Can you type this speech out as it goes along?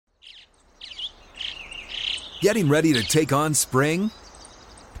Getting ready to take on spring?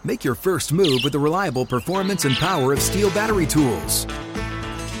 Make your first move with the reliable performance and power of Steel battery tools.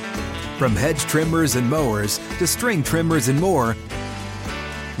 From hedge trimmers and mowers to string trimmers and more,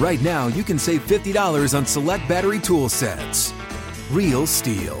 right now you can save $50 on select battery tool sets. Real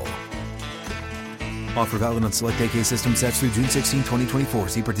Steel. Offer valid on select AK system sets through June 16, 2024.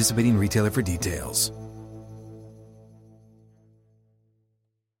 See participating retailer for details.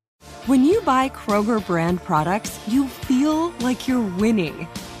 When you buy Kroger brand products, you feel like you're winning.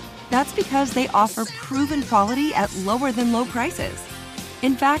 That's because they offer proven quality at lower than low prices.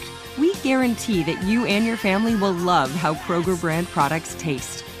 In fact, we guarantee that you and your family will love how Kroger brand products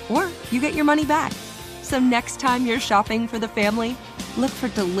taste, or you get your money back. So next time you're shopping for the family, look for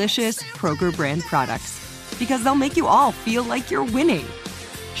delicious Kroger brand products, because they'll make you all feel like you're winning.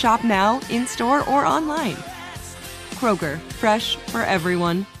 Shop now, in-store, or online. Kroger, fresh for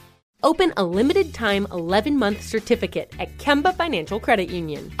everyone. Open a limited-time 11-month certificate at Kemba Financial Credit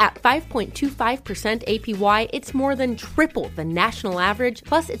Union. At 5.25% APY, it's more than triple the national average,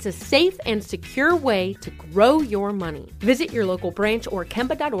 plus it's a safe and secure way to grow your money. Visit your local branch or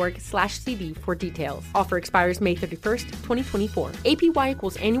kemba.org/cd for details. Offer expires May 31st, 2024. APY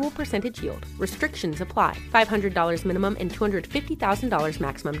equals annual percentage yield. Restrictions apply. $500 minimum and $250,000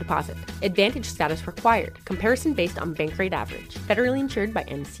 maximum deposit. Advantage status required. Comparison based on bank rate average. Federally insured by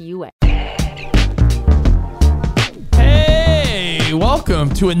NCUA. Hey, welcome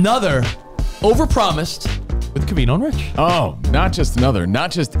to another Overpromised with Covino and Rich. Oh, not just another,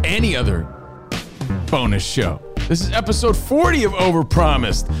 not just any other bonus show. This is episode 40 of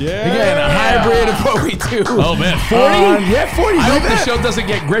Overpromised. Yeah. Again, a hybrid of what we do. Oh, man, 40? Yeah, 40. I hope the show doesn't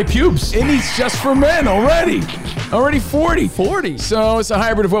get gray pubes. And it's just for men already. Already 40. 40. So it's a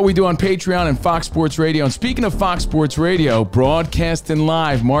hybrid of what we do on Patreon and Fox Sports Radio. And speaking of Fox Sports Radio, broadcasting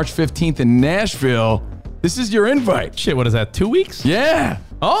live March 15th in Nashville, this is your invite. Shit, what is that, 2 weeks? Yeah.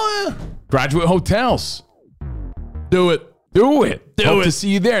 Oh, yeah. Graduate Hotels. Do it. Hope to see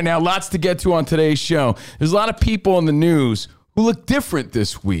you there. Now, lots to get to on today's show. There's a lot of people in the news who look different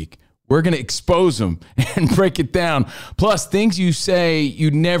this week. We're going to expose them and break it down. Plus, things you say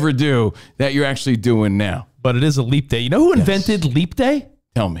you never do that you're actually doing now. But it is a leap day. You know who invented leap day?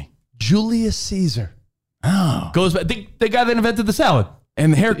 Tell me. Julius Caesar. Oh. Goes back. The guy that invented the salad.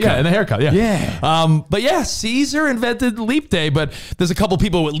 And the haircut. Yeah, and the haircut, yeah. Yeah. But yeah, Caesar invented Leap Day, but there's a couple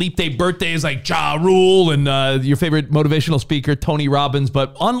people with Leap Day birthdays like Ja Rule and your favorite motivational speaker, Tony Robbins.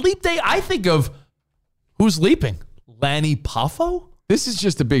 But on Leap Day, I think of who's leaping? Lanny Poffo? This is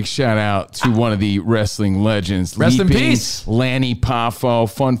just a big shout out to one of the wrestling legends. Rest Leaping, in peace. Lanny Poffo.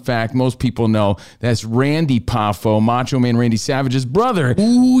 Fun fact, most people know that's Randy Poffo, Macho Man Randy Savage's brother.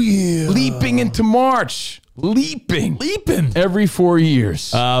 Ooh, yeah. Leaping into March. Leaping every 4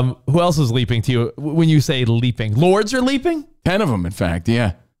 years. Who else is leaping to you when you say leaping? Lords are leaping? 10 of them, in fact,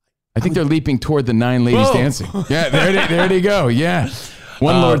 yeah. I think they're leaping toward the 9 ladies dancing. Yeah, there they go, yeah.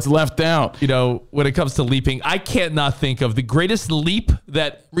 One Lord's left out. You know, when it comes to leaping, I can't not think of the greatest leap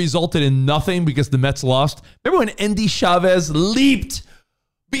that resulted in nothing because the Mets lost. Remember when Endy Chavez leaped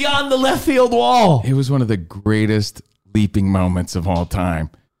beyond the left field wall? It was one of the greatest leaping moments of all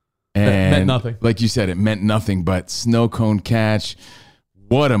time. And it meant nothing. Like you said, it meant nothing but snow cone catch.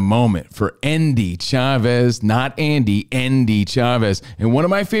 What a moment for Endy Chavez, not Andy, Endy Chavez. And one of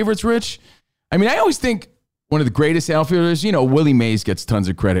my favorites, Rich, I mean, I always think one of the greatest outfielders, you know, Willie Mays gets tons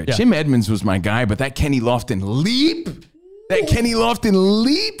of credit. Yeah. Jim Edmonds was my guy, but that Kenny Lofton leap,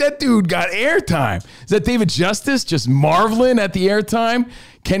 that dude got airtime. Is that David Justice just marveling at the airtime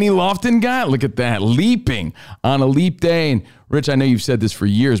Kenny Lofton got? Look at that, leaping on a leap day. And Rich, I know you've said this for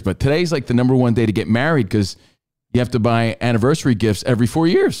years, but today's like the number one day to get married because you have to buy anniversary gifts every 4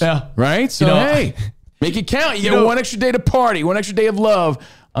 years. Yeah. Right? So, hey, make it count. You get one extra day to party, one extra day of love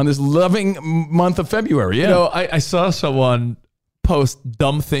on this loving month of February. Yeah. You know, I saw someone post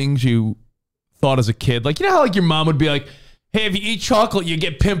dumb things you thought as a kid. Like, you know how like your mom would be like, hey, if you eat chocolate, you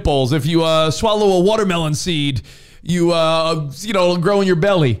get pimples. If you swallow a watermelon seed, you it'll grow in your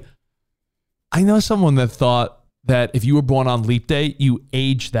belly. I know someone that thought that if you were born on Leap Day, you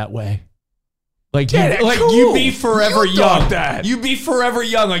age that way. Like, you'd be forever young. You'd be forever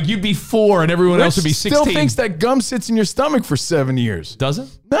young. Like, you'd be 4 and everyone else would be 16. Still thinks that gum sits in your stomach for 7 years. Does it?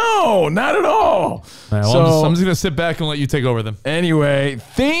 No, not at all. Right, well, I'm just going to sit back and let you take over them. Anyway,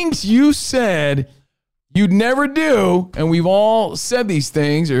 things you said you'd never do, and we've all said these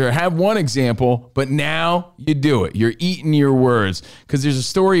things or have one example, but now you do it. You're eating your words because there's a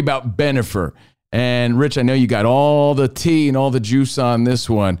story about Bennifer. And Rich, I know you got all the tea and all the juice on this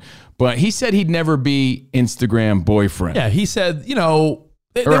one, but he said he'd never be Instagram boyfriend. Yeah, he said, you know,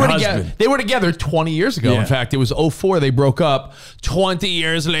 They Her were husband. together. They were together 20 years ago. Yeah. In fact, it was 2004 they broke up. 20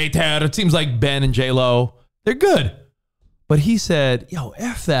 years later, it seems like Ben and J-Lo, they're good. But he said, yo,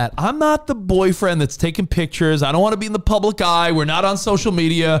 F that. I'm not the boyfriend that's taking pictures. I don't want to be in the public eye. We're not on social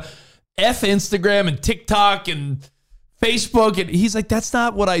media. F Instagram and TikTok and Facebook. And he's like, that's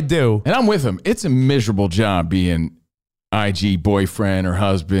not what I do. And I'm with him. It's a miserable job being IG boyfriend or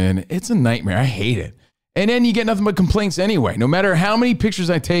husband. It's a nightmare. I hate it. And then you get nothing but complaints anyway. No matter how many pictures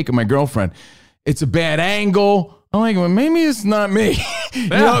I take of my girlfriend, it's a bad angle. I'm like, well, maybe it's not me. You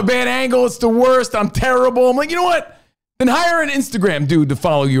know, a bad angle. It's the worst. I'm terrible. I'm like, you know what? Then hire an Instagram dude to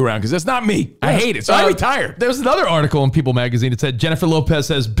follow you around because that's not me. I hate it. So I retired. There was another article in People magazine that said Jennifer Lopez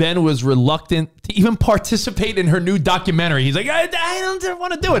says Ben was reluctant to even participate in her new documentary. He's like, I don't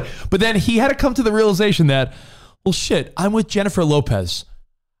want to do it. But then he had to come to the realization that, well, shit, I'm with Jennifer Lopez.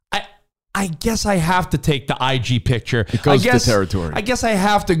 I guess I have to take the IG picture. It goes to territory. I guess I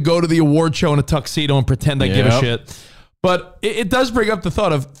have to go to the award show in a tuxedo and pretend I give a shit. But it does bring up the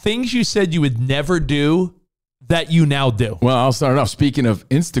thought of things you said you would never do that you now do. Well, I'll start it off. Speaking of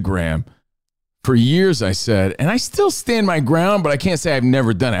Instagram, for years I said, and I still stand my ground, but I can't say I've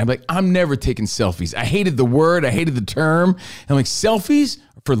never done it. I'm like, I'm never taking selfies. I hated the word. I hated the term. I'm like, selfies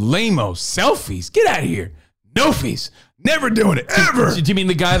are for lame-os. Selfies? Get out of here. No-fies. Never doing it, ever. Do you mean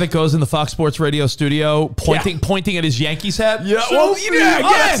the guy that goes in the Fox Sports Radio studio pointing at his Yankees hat? Yeah, well,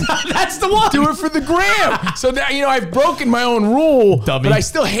 yes. That's the one. Do it for the gram. So that, I've broken my own rule, Dummy. but I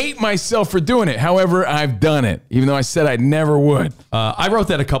still hate myself for doing it. However, I've done it, even though I said I never would. I wrote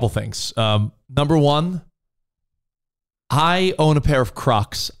that a couple things. Number one, I own a pair of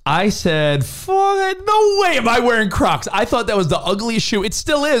Crocs. I said, fuck, no way am I wearing Crocs. I thought that was the ugliest shoe. It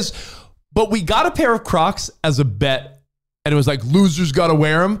still is. But we got a pair of Crocs as a bet. And it was like, losers got to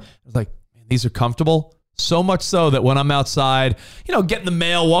wear them. I was like, man, these are comfortable. So much so that when I'm outside, getting the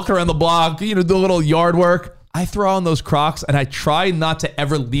mail, walking around the block, do a little yard work, I throw on those Crocs and I try not to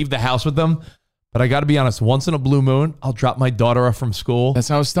ever leave the house with them. But I got to be honest, once in a blue moon, I'll drop my daughter off from school. That's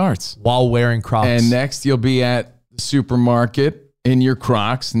how it starts. While wearing Crocs. And next, you'll be at the supermarket in your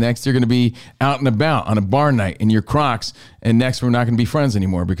Crocs. Next, you're going to be out and about on a bar night in your Crocs. And next, we're not going to be friends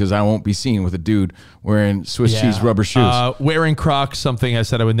anymore because I won't be seen with a dude wearing Swiss cheese rubber shoes. Wearing Crocs, something I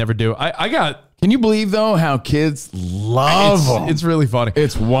said I would never do. I got... Can you believe, though, how kids love them? It's really funny.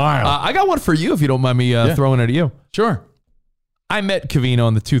 It's wild. I got one for you if you don't mind me throwing it at you. Sure. I met Cavino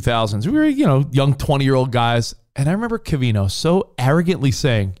in the 2000s. We were, young 20-year-old guys. And I remember Cavino so arrogantly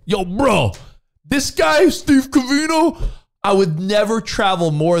saying, yo, bro, this guy, Steve Cavino... I would never travel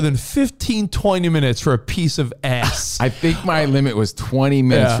more than 15, 20 minutes for a piece of ass. I think my limit was 20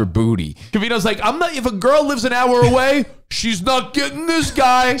 minutes for booty. Cavino's like, if a girl lives an hour away, she's not getting this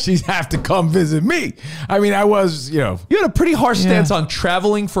guy. She'd have to come visit me. I mean, I was, You had a pretty harsh stance on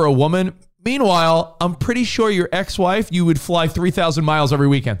traveling for a woman. Meanwhile, I'm pretty sure your ex-wife, you would fly 3,000 miles every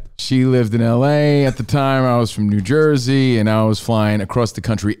weekend. She lived in LA at the time. I was from New Jersey, and I was flying across the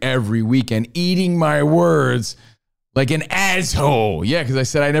country every weekend, eating my words like an asshole. Yeah, because I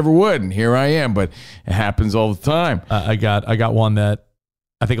said I never would, and here I am. But it happens all the time. I got one that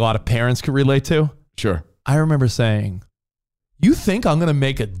I think a lot of parents could relate to. Sure. I remember saying, you think I'm going to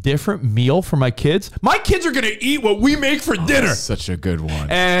make a different meal for my kids? My kids are going to eat what we make for dinner. That's such a good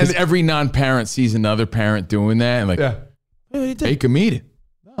one. And because every non-parent sees another parent doing that, and make them eat it.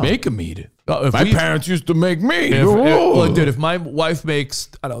 No. Make them eat it. My parents used to make me. If my wife makes,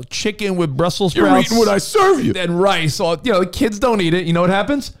 chicken with Brussels sprouts. You're eating what I serve you. And rice. The kids don't eat it. You know what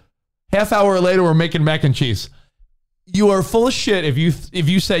happens? Half hour later, we're making mac and cheese. You are full of shit if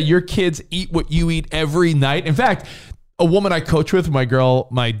you say your kids eat what you eat every night. In fact, a woman I coach with, my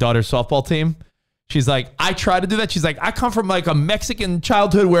daughter's softball team, she's like, I try to do that. She's like, I come from like a Mexican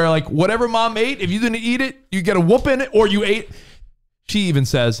childhood where like whatever mom ate, if you didn't eat it, you get a whooping or you ate. She even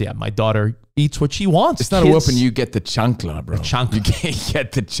says, my daughter eats what she wants. It's not a whooping. You get the chancla, bro. The chancla. You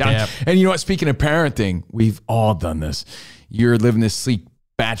get the chancla. Yeah. And you know what? Speaking of parenting, we've all done this. You're living this sleek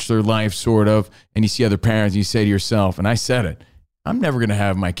bachelor life, sort of, and you see other parents, and you say to yourself, and I said it, I'm never going to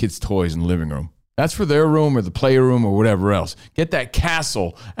have my kids' toys in the living room. That's for their room or the playroom or whatever else. Get that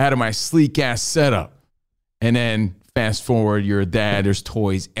castle out of my sleek-ass setup. And then fast forward, you're a dad. There's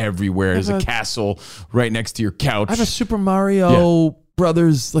toys everywhere. There's a castle right next to your couch. I have a Super Mario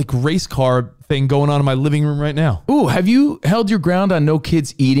Brothers like race car thing going on in my living room right now. Ooh, have you held your ground on no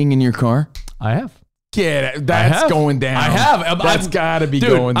kids eating in your car? I have. Yeah, that's going down. I have. That's got to be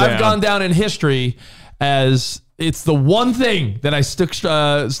going down. I've gone down in history as it's the one thing that I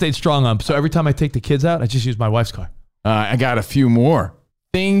stayed strong on. So every time I take the kids out, I just use my wife's car. I got a few more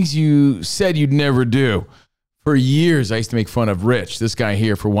things you said you'd never do. For years, I used to make fun of Rich, this guy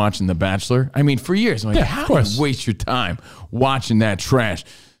here, for watching The Bachelor. I mean, for years. I'm like, how do you waste your time watching that trash?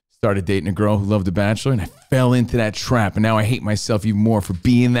 Started dating a girl who loved The Bachelor, and I fell into that trap. And now I hate myself even more for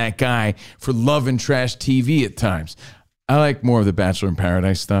being that guy, for loving trash TV at times. I like more of the Bachelor in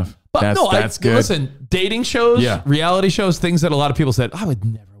Paradise stuff. But that's good. Listen, dating shows, reality shows, things that a lot of people said, I would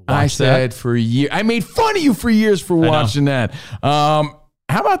never watch that. I said for years. I made fun of you for years for watching that. How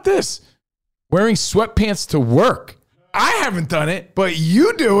about this? Wearing sweatpants to work. I haven't done it, but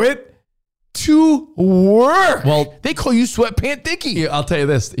you do it to work. Well, they call you Sweatpant Dickie. I'll tell you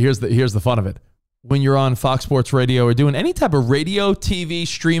this. Here's the fun of it. When you're on Fox Sports Radio or doing any type of radio, TV,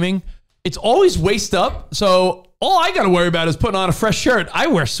 streaming, it's always waist up. So all I got to worry about is putting on a fresh shirt. I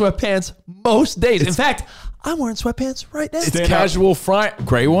wear sweatpants most days. In fact, I'm wearing sweatpants right now. It's casual Friday.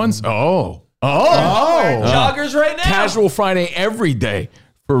 Gray ones? Oh. Joggers right now. Casual Friday every day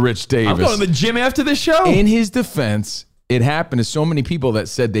for Rich Davis. I'm going to the gym after this show. In his defense, it happened to so many people that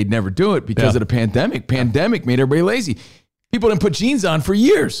said they'd never do it because of the pandemic. Pandemic made everybody lazy. People didn't put jeans on for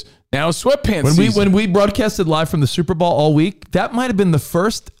years. Now sweatpants. When we broadcasted live from the Super Bowl all week, that might have been the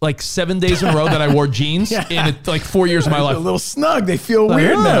first 7 days in a row that I wore jeans in 4 years of my life. A little snug. They feel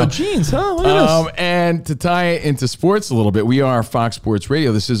weird now. Jeans, huh? Look at this. And to tie it into sports a little bit, we are Fox Sports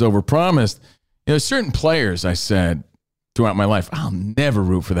Radio. This is Overpromised. Certain players I said throughout my life, I'll never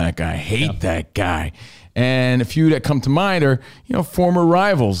root for that guy. I hate that guy. And a few that come to mind are, former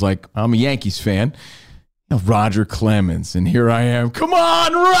rivals. Like, I'm a Yankees fan. Roger Clemens, and here I am. Come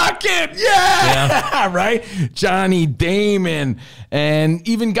on, Rocket! Yeah! Right? Johnny Damon, and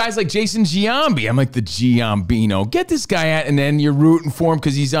even guys like Jason Giambi. I'm like the Giambino. Get this guy out, and then you're rooting for him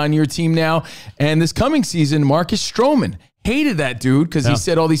because he's on your team now. And this coming season, Marcus Stroman. Hated that dude because he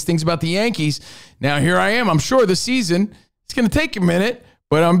said all these things about the Yankees. Now here I am. I'm sure the season, it's going to take a minute,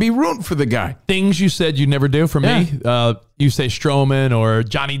 but I'm going to be rooting for the guy. Things you said you'd never do for me. You say Stroman or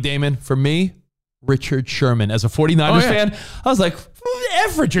Johnny Damon. For me, Richard Sherman. As a 49ers fan, I was like,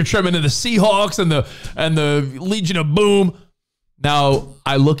 F Richard Sherman and the Seahawks and the Legion of Boom. Now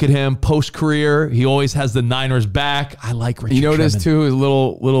I look at him post-career. He always has the Niners back. I like Richard Sherman. You notice too, a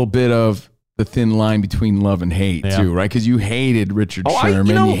little bit of the thin line between love and hate too, right? Because you hated Richard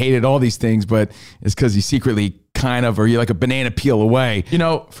Sherman. You hated all these things, but it's because you secretly or you're like a banana peel away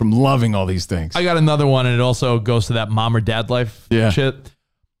from loving all these things. I got another one, and it also goes to that mom or dad life shit.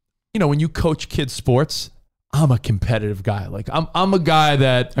 When you coach kids sports, I'm a competitive guy. Like I'm a guy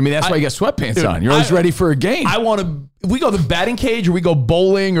that that's why you got sweatpants on. You're always ready for a game. We go to the batting cage or we go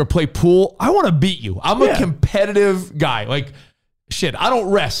bowling or play pool. I want to beat you. I'm a competitive guy. Like shit, I don't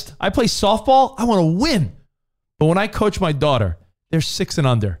rest. I play softball. I want to win. But when I coach my daughter, they're 6 and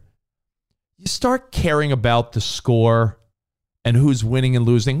under. You start caring about the score and who's winning and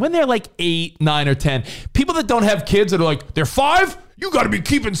losing when they're like 8, 9, or 10. People that don't have kids that are like, they're 5? You got to be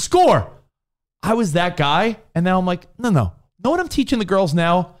keeping score. I was that guy, and now I'm like, no. Know what I'm teaching the girls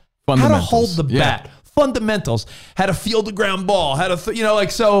now? How to hold the bat. Fundamentals. How to field the ground ball. How to,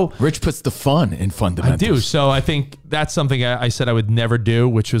 so. Rich puts the fun in fundamentals. I do. So I think that's something I said I would never do,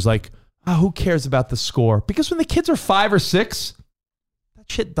 which was like, who cares about the score? Because when the kids are 5 or 6,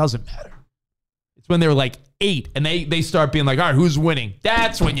 that shit doesn't matter. It's when they're like 8 and they start being like, all right, who's winning?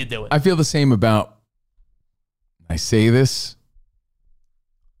 That's when you do it. I feel the same about, I say this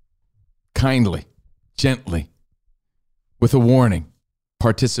kindly, gently, with a warning,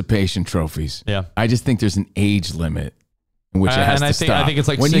 participation trophies. Yeah. I just think there's an age limit in which it has to stop. I think it's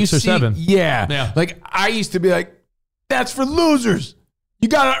like 6 or 7. Yeah. Like I used to be like, that's for losers. You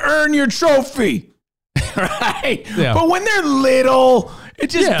got to earn your trophy. Right? Yeah. But when they're little, it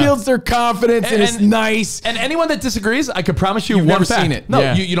just builds their confidence and it's nice. And anyone that disagrees, I could promise you, you've never seen it.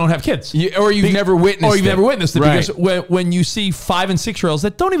 No, you don't have kids. Or you've never witnessed it. Or you've never witnessed it. Right. Because when you see 5 and 6-year-olds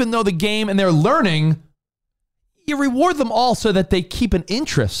that don't even know the game and they're learning, you reward them all so that they keep an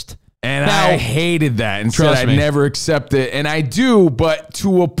interest. And I hated that and said I'd never accept it. And I do, but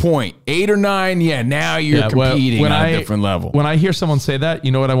to a point. 8 or 9, now you're competing on a different level. When I hear someone say that,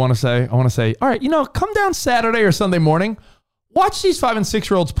 you know what I want to say? I want to say, all right, come down Saturday or Sunday morning, watch these 5 and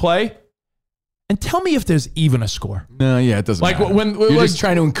 6-year-olds play, and tell me if there's even a score. No, it doesn't matter. You're just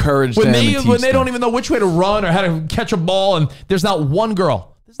trying to encourage them when they don't even know which way to run or how to catch a ball, and there's not one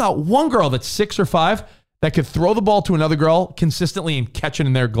girl that's 6 or 5 that could throw the ball to another girl consistently and catch it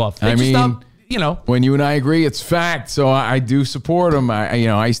in their glove. When you and I agree, it's fact. So I do support them.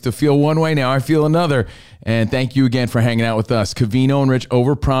 I used to feel one way. Now I feel another. And thank you again for hanging out with us. Covino and Rich,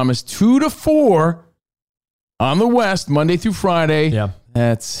 Overpromised 2 to 4 on the West, Monday through Friday. Yeah.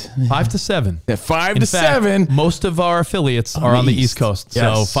 That's 5 to 7. At 5 In to fact, 7. Most of our affiliates are on the East Coast.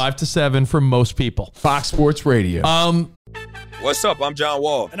 Yes. So 5 to 7 for most people. Fox Sports Radio. What's up? I'm John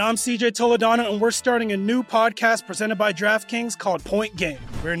Wall. And I'm CJ Toledano, and we're starting a new podcast presented by DraftKings called Point Game.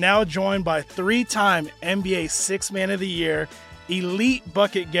 We're now joined by 3-time NBA Sixth Man of the Year, elite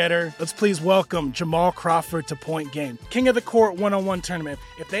bucket getter. Let's please welcome Jamal Crawford to Point Game. King of the Court one-on-one tournament.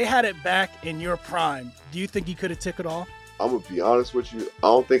 If they had it back in your prime, do you think you could have took it all? I'm going to be honest with you. I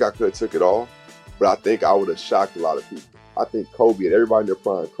don't think I could have took it all, but I think I would have shocked a lot of people. I think Kobe and everybody in their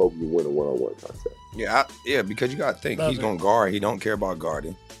prime, Kobe would win a one-on-one contest. Yeah, because you got to think. He's going to guard. He don't care about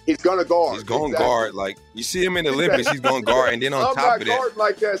guarding. He's going to guard. He's going to guard. Like, you see him in the Olympics, he's going to guard. And then on top of that. I'm not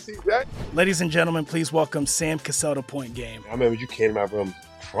like that, CJ. Ladies and gentlemen, please welcome Sam Cassell to Point Game. I remember you came to my room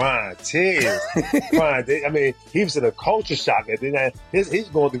crying, tears, crying. I mean, he was in a culture shock. And then he's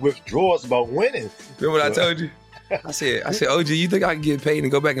going through withdrawals about winning. Remember what I told you? I said, OG, you think I can get paid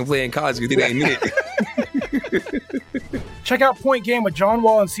and go back and play in college because it ain't it? Check out Point Game with John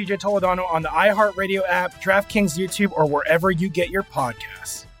Wall and CJ Toledano on the iHeartRadio app, DraftKings YouTube, or wherever you get your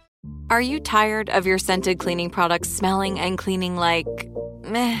podcasts. Are you tired of your scented cleaning products smelling and cleaning like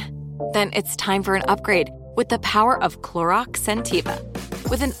meh? Then it's time for an upgrade with the power of Clorox Scentiva.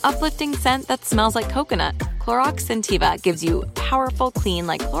 With an uplifting scent that smells like coconut, Clorox Scentiva gives you powerful clean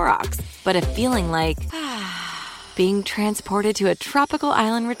like Clorox, but a feeling like being transported to a tropical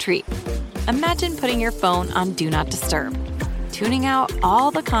island retreat. Imagine putting your phone on Do Not Disturb, tuning out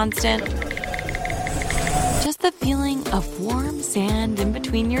all the constant, just the feeling of warm sand in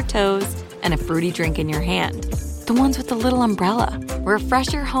between your toes and a fruity drink in your hand. The ones with the little umbrella.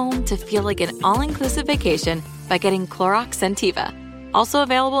 Refresh your home to feel like an all-inclusive vacation by getting Clorox Scentiva. Also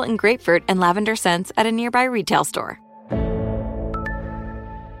available in grapefruit and lavender scents at a nearby retail store.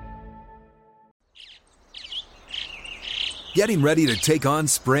 Getting ready to take on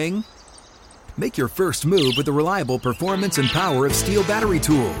spring? Make your first move with the reliable performance and power of Steel battery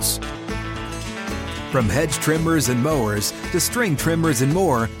tools. From hedge trimmers and mowers to string trimmers and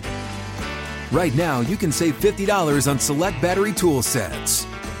more, right now you can save $50 on select battery tool sets.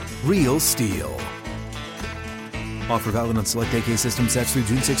 Real Steel. Offer valid on select AK system sets through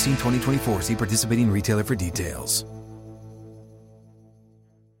June 16, 2024. See participating retailer for details.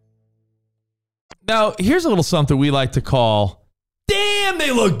 Now, here's a little something we like to call, damn,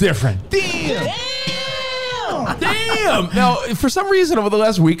 they look different. Damn. Now, for some reason, over the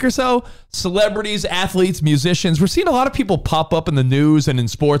last week or so, celebrities, athletes, musicians, we're seeing a lot of people pop up in the news and in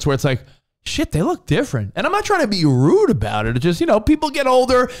sports where it's like, shit, they look different. And I'm not trying to be rude about it. It's just, people get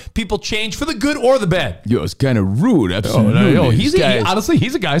older, people change for the good or the bad. Yo, it's kind of rude. Absolutely. Honestly,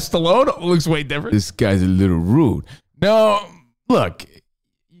 he's a guy. Stallone looks way different. This guy's a little rude. No, look,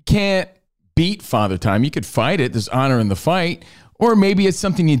 you can't beat Father Time. You could fight it. There's honor in the fight. Or maybe it's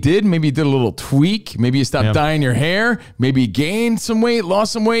something you did. Maybe you did a little tweak. Maybe you stopped dyeing your hair. Maybe you gained some weight,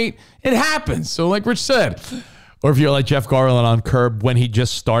 lost some weight. It happens. So like Rich said. Or if you're like Jeff Garland on Curb when he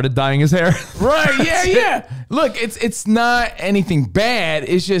just started dyeing his hair. Right, yeah. Look, it's not anything bad.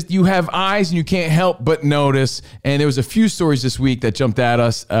 It's just you have eyes and you can't help but notice. And there was a few stories this week that jumped at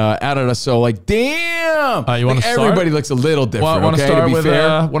us. So like, damn. You want to start? Everybody looks a little different. Want to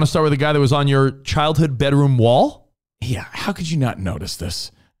start with the guy that was on your childhood bedroom wall? Yeah, how could you not notice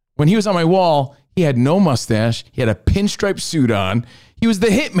this? When he was on my wall, he had no mustache. He had a pinstripe suit on. He was the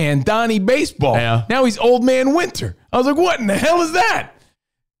hitman, Donnie Baseball. Yeah. Now he's Old Man Winter. I was like, what in the hell is that?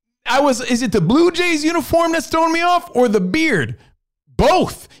 Is it the Blue Jays uniform that's throwing me off or the beard?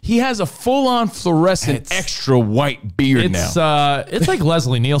 Both. He has a full-on fluorescent extra white beard now. It's like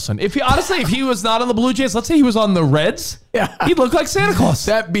Leslie Nielsen. If he was not on the Blue Jays, let's say he was on the Reds, he'd look like Santa Claus.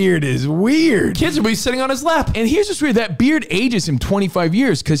 That beard is weird. Kids would be sitting on his lap. And here's what's weird. That beard ages him 25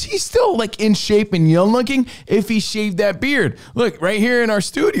 years because he's still like in shape and young looking if he shaved that beard. Look, right here in our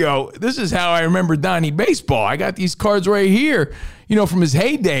studio, this is how I remember Donnie Baseball. I got these cards right here, from his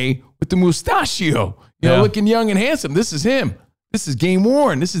heyday with the mustachio, looking young and handsome. This is him. This is game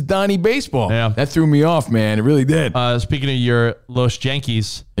worn. This is Donnie Baseball. Yeah. That threw me off, man. It really did. Speaking of your Los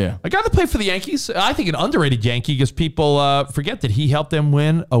Yankees, a guy that played for the Yankees, I think an underrated Yankee because people forget that he helped them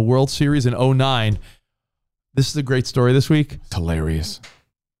win a World Series in 2009. This is a great story this week. It's hilarious.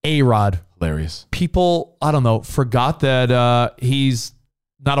 A-Rod. Hilarious. People, I don't know, forgot that he's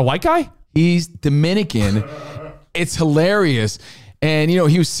not a white guy? He's Dominican. It's hilarious. And, he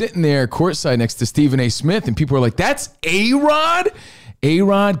was sitting there courtside next to Stephen A. Smith, and people were like, that's A-Rod?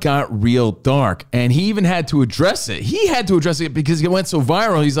 A-Rod got real dark, and he even had to address it. He had to address it because it went so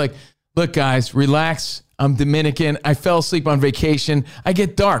viral. He's like, look, guys, relax. I'm Dominican. I fell asleep on vacation. I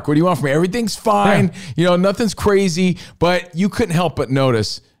get dark. What do you want from me? Everything's fine. Nothing's crazy. But you couldn't help but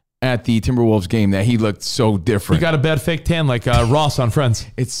notice at the Timberwolves game that he looked so different. He got a bad fake tan like Ross on Friends.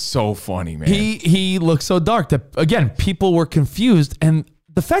 It's so funny, man. He looked so dark that, again, people were confused. And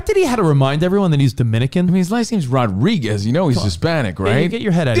the fact that he had to remind everyone that he's Dominican. I mean, his last name's Rodriguez. He's Hispanic, right? Yeah, get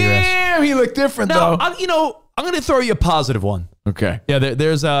your head out of your ass. Damn, he looked different, though. I'm going to throw you a positive one. Okay. Yeah,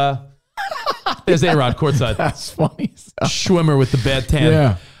 there's A-Rod courtside. That's funny. Schwimmer with the bad tan.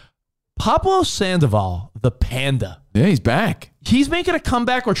 Yeah. Pablo Sandoval, the Panda. Yeah, he's back. He's making a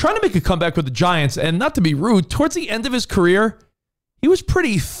comeback or trying to make a comeback with the Giants. And not to be rude, towards the end of his career, he was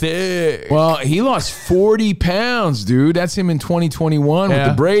pretty thick. Well, he lost 40 pounds, dude. That's him in 2021 with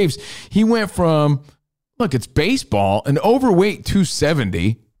the Braves. He went from, look, it's baseball, an overweight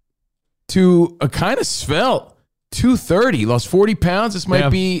 270 to a kind of svelte 230. Lost 40 pounds. This might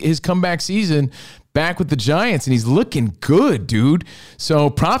be his comeback season back with the Giants, and he's looking good, dude. So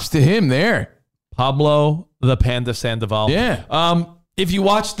props to him there. Pablo the Panda Sandoval. Yeah. If you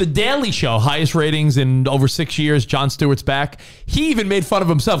watch The Daily Show, highest ratings in over 6 years, Jon Stewart's back. He even made fun of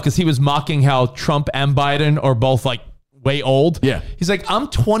himself because he was mocking how Trump and Biden are both like way old. Yeah. He's like, I'm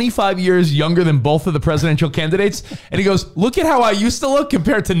 25 years younger than both of the presidential candidates. And he goes, look at how I used to look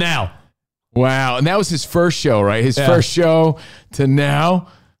compared to now. Wow. And that was his first show, right? His first show to now.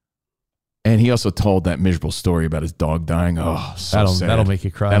 And he also told that miserable story about his dog dying. Oh, so sad. That'll make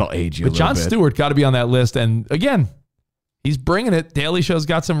you cry. That'll age you a But little Jon bit. Stewart got to be on that list. And again, he's bringing it. Daily Show's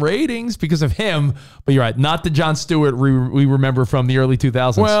got some ratings because of him. But you're right, not the Jon Stewart we remember from the early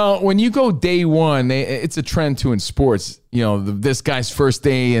 2000s. Well, when you go day one, it's a trend too in sports. This guy's first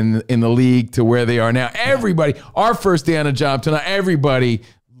day in the league to where they are now. Everybody, our first day on a job tonight, everybody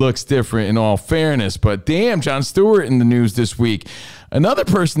looks different in all fairness. But damn, Jon Stewart in the news this week. Another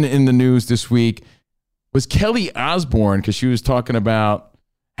person in the news this week was Kelly Osbourne because she was talking about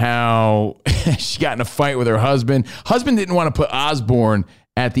how she got in a fight with her husband. Husband didn't want to put Osbourne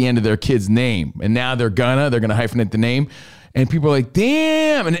at the end of their kid's name. And now they're gonna hyphenate the name. And people are like,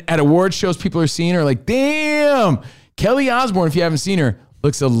 damn. And at award shows, people are seeing her like, damn. Kelly Osbourne, if you haven't seen her,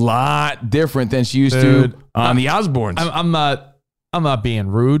 looks a lot different than she used to on the Osbournes. I'm not being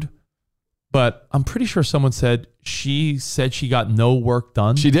rude, but I'm pretty sure someone said she got no work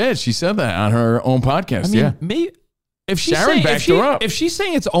done. She did. She said that on her own podcast. Maybe if she's Sharon backed her up. If she's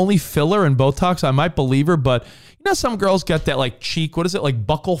saying it's only filler and Botox, I might believe her. But some girls get that like cheek. What is it, like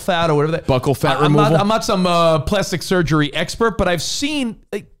buccal fat or whatever that buccal fat removal? I'm not some plastic surgery expert, but I've seen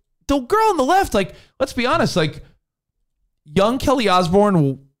like the girl on the left. Like, let's be honest, like young Kelly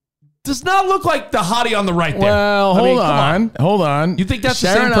Osbourne does not look like the hottie on the right there. Well, hold on. You think that's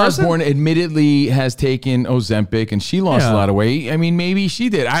Sharon the same person? Osbourne admittedly has taken Ozempic and she lost a lot of weight. I mean, maybe she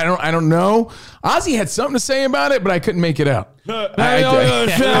did. I don't know. Ozzy had something to say about it, but I couldn't make it out. But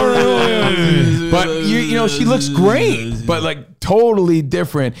she looks great, but like totally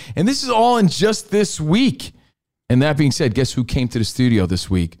different. And this is all in just this week. And that being said, guess who came to the studio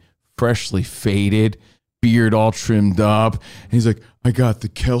this week? Freshly faded, beard all trimmed up. And he's like, I got the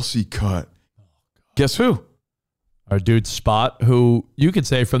Kelsey cut. Guess who? Our dude Spot, who you could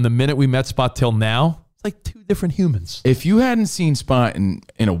say from the minute we met Spot till now, it's like two different humans. If you hadn't seen Spot in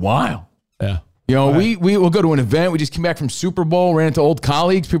a while, we will go to an event. We just came back from Super Bowl, ran into old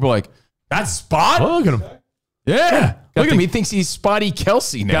colleagues. People are like, that's Spot? Oh, look at him. Yeah. Look at him. He thinks he's Spotty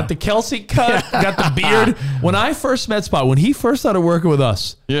Kelsey now. Got the Kelsey cut, got the beard. When I first met Spot, when he first started working with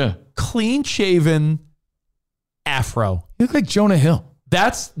us, clean shaven afro. You look like Jonah Hill.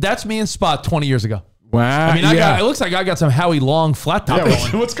 That's me and Spot 20 years ago. Wow. I mean, it looks like I got some Howie Long flat top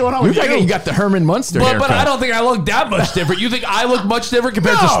going. What's going on with you? You got the Herman Munster haircut. But I don't think I look that much different. You think I look much different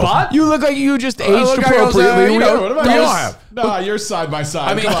compared to Spot? You look like you just aged appropriately. What about you? No, you're side by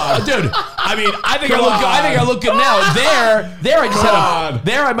side. I mean, dude. I think I look good now.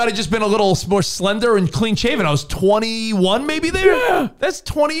 There I might have just been a little more slender and clean shaven. I was 21 maybe there. Yeah. That's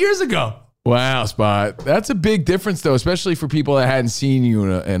 20 years ago. Wow, Spot. That's a big difference, though, especially for people that hadn't seen you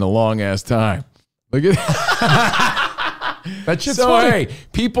in a long-ass time. Look at that shit's funny. Hey,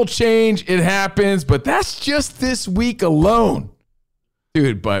 people change. It happens. But that's just this week alone.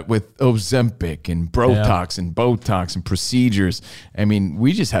 Dude, but with Ozempic and Brotox and Botox and procedures, I mean,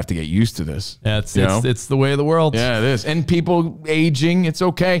 we just have to get used to this. Yeah, it's the way of the world. Yeah, it is. And people aging, it's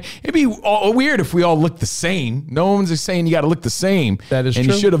okay. It'd be weird if we all looked the same. No one's saying you got to look the same. That is true.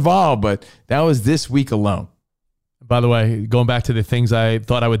 And you should evolve, but that was this week alone. By the way, going back to the things I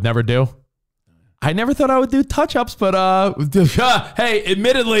thought I would never do, I never thought I would do touch-ups, but hey,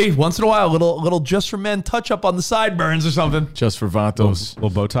 admittedly, once in a while, a little just for men touch-up on the sideburns or something. Just for Vatos.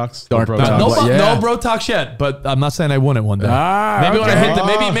 Little Botox? Dark Botox. No Botox yet, but I'm not saying I wouldn't one day. Maybe when I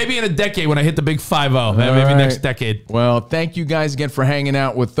hit maybe in a decade when I hit the big 5-0, maybe next decade. Well, thank you guys again for hanging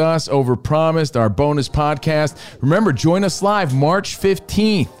out with us. Overpromised, our bonus podcast. Remember, join us live March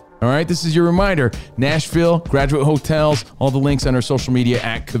 15th. All right, this is your reminder. Nashville, Graduate Hotels, all the links on our social media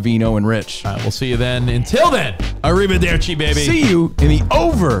at Covino and Rich. All right, we'll see you then. Until then, arrivederci, baby. See you in the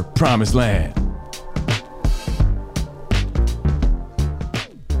Overpromised land.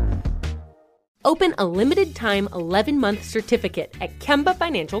 Open a limited-time 11-month certificate at Kemba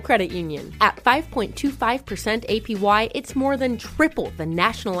Financial Credit Union. At 5.25% APY, it's more than triple the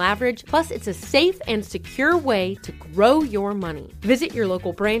national average, plus it's a safe and secure way to grow your money. Visit your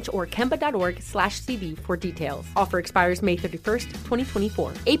local branch or kemba.org/cd for details. Offer expires May 31st,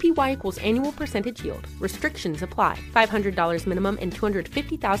 2024. APY equals annual percentage yield. Restrictions apply. $500 minimum and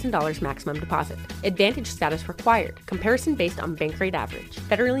 $250,000 maximum deposit. Advantage status required. Comparison based on bank rate average.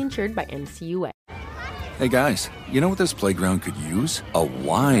 Federally insured by NCUA. Hey guys, you know what this playground could use? A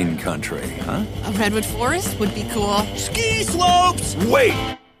wine country, huh? A redwood forest would be cool. Ski slopes! Wait!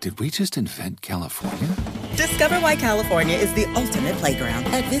 Did we just invent California? Discover why California is the ultimate playground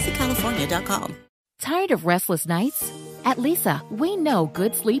at visitcalifornia.com. Tired of restless nights? At Leesa, we know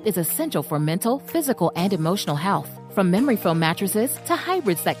good sleep is essential for mental, physical, and emotional health. From memory foam mattresses to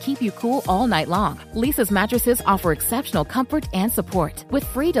hybrids that keep you cool all night long, Leesa's mattresses offer exceptional comfort and support with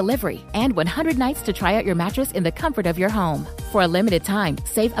free delivery and 100 nights to try out your mattress in the comfort of your home. For a limited time,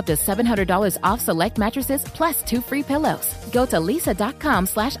 save up to $700 off select mattresses plus 2 free pillows. Go to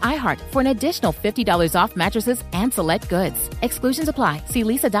leesa.com/iHeart for an additional $50 off mattresses and select goods. Exclusions apply. See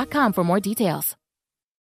leesa.com for more details.